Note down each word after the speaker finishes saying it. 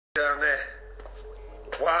Down there.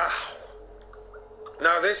 Wow.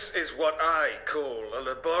 Now this is what I call a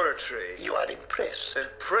laboratory. You are impressed.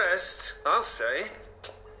 Impressed, I'll say.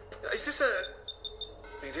 Is this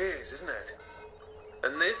a... It is, isn't it?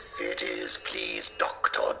 And this? It is. Please,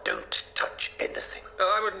 Doctor, don't touch anything.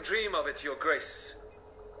 Oh, I wouldn't dream of it, Your Grace.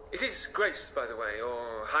 It is Grace, by the way,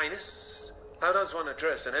 or Highness. How does one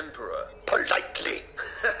address an emperor? Politely.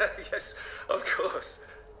 Yes, of course.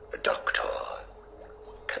 Doctor,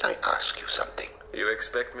 can I ask you something? You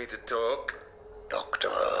expect me to talk? Doctor.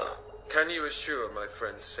 Can you assure my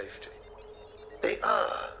friend's safety? They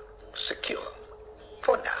are secure.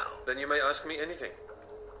 For now. Then you may ask me anything.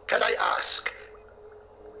 Can I ask,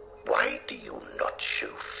 why do you not show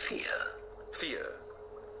fear? Fear?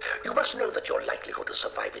 You must know that your likelihood of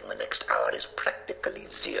surviving the next hour is practically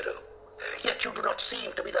zero. Yet you do not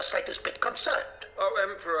seem to be the slightest bit concerned. Oh,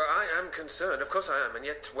 Emperor, I am concerned. Of course I am. And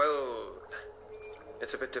yet, well,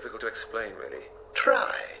 it's a bit difficult to explain, really.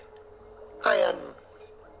 Try. I am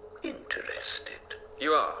interested.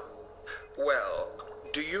 You are? Well,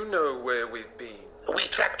 do you know where we've been? We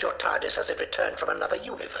tracked your TARDIS as it returned from another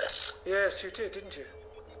universe. Yes, you did, didn't you?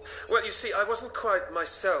 Well, you see, I wasn't quite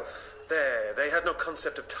myself there. They had no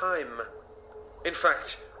concept of time. In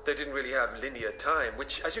fact, they didn't really have linear time,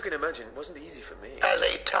 which, as you can imagine, wasn't easy for me. As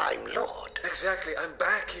a Time Lord. Exactly. I'm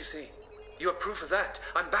back, you see. You're proof of that.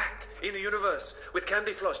 I'm back in a universe with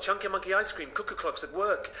candy floss, chunky monkey ice cream, cuckoo clocks that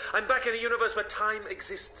work. I'm back in a universe where time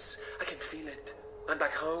exists. I can feel it. I'm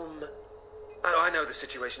back home. Oh, I know the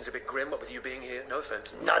situation's a bit grim, what with you being here. No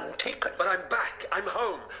offense. None taken. But I'm back. I'm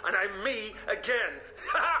home. And I'm me again.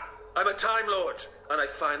 I'm a Time Lord. And I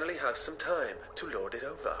finally have some time to lord it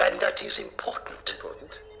over. And that is important.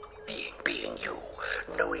 Important? Being you.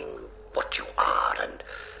 Knowing what you are and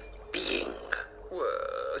being.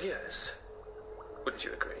 Well, yes. Wouldn't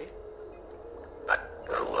you agree?